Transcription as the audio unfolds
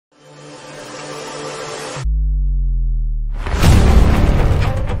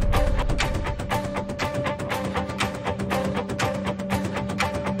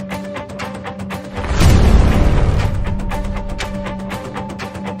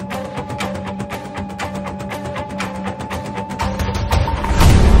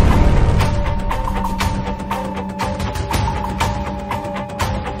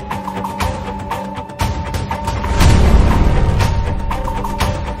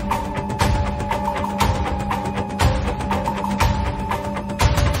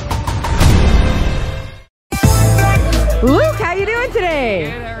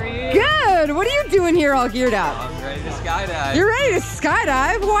today? Good, how are you? Good. What are you doing here all geared up? I'm ready to skydive. You're ready to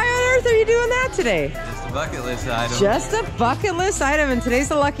skydive? Why on earth are you doing that today? Just a bucket list item. Just a bucket list item, and today's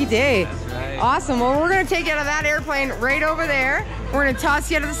the lucky day. That's right. Awesome. Well, we're going to take you out of that airplane right over there. We're going to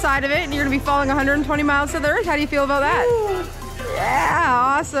toss you to the side of it, and you're going to be falling 120 miles to the earth. How do you feel about that? Woo.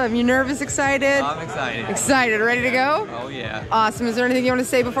 Yeah, awesome. You nervous, excited? I'm excited. Excited. Ready to go? Oh, yeah. Awesome. Is there anything you want to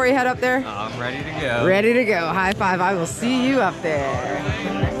say before you head up there? I'm ready to go. Ready to go. High five. I will see you up there.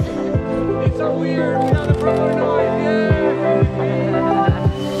 It's so weird. We got the proper noise. Yeah.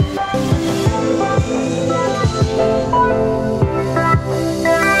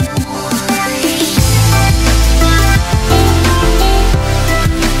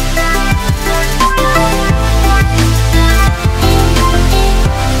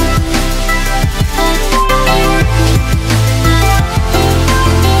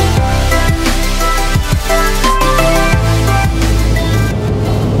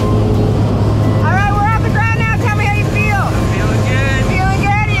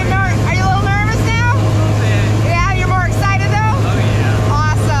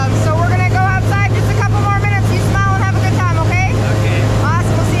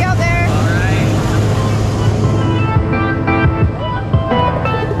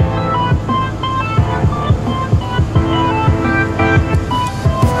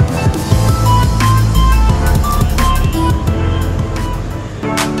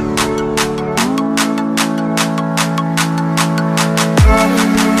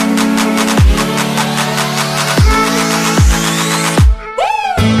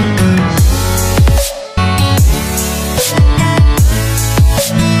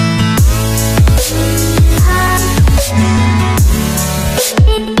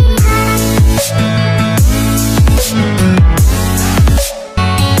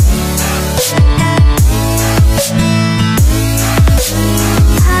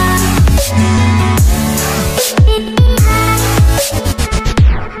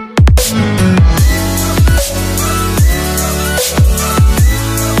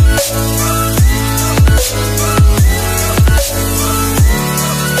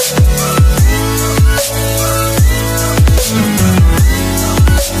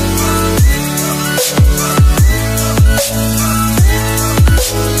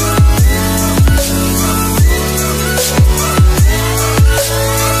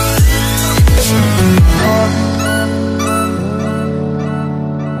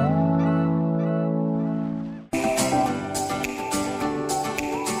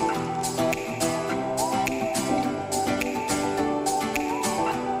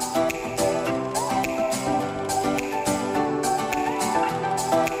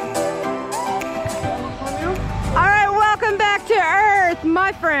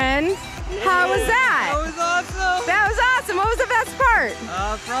 My friend, how was that? That was awesome. That was awesome. What was the best part?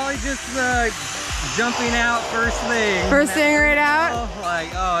 Probably just jumping out first thing. First thing right out?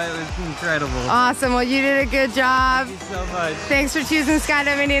 It was incredible. Awesome. Well, you did a good job. Thank you so much. Thanks for choosing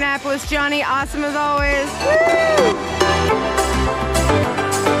Skydive Indianapolis, Johnny. Awesome as always. Woo!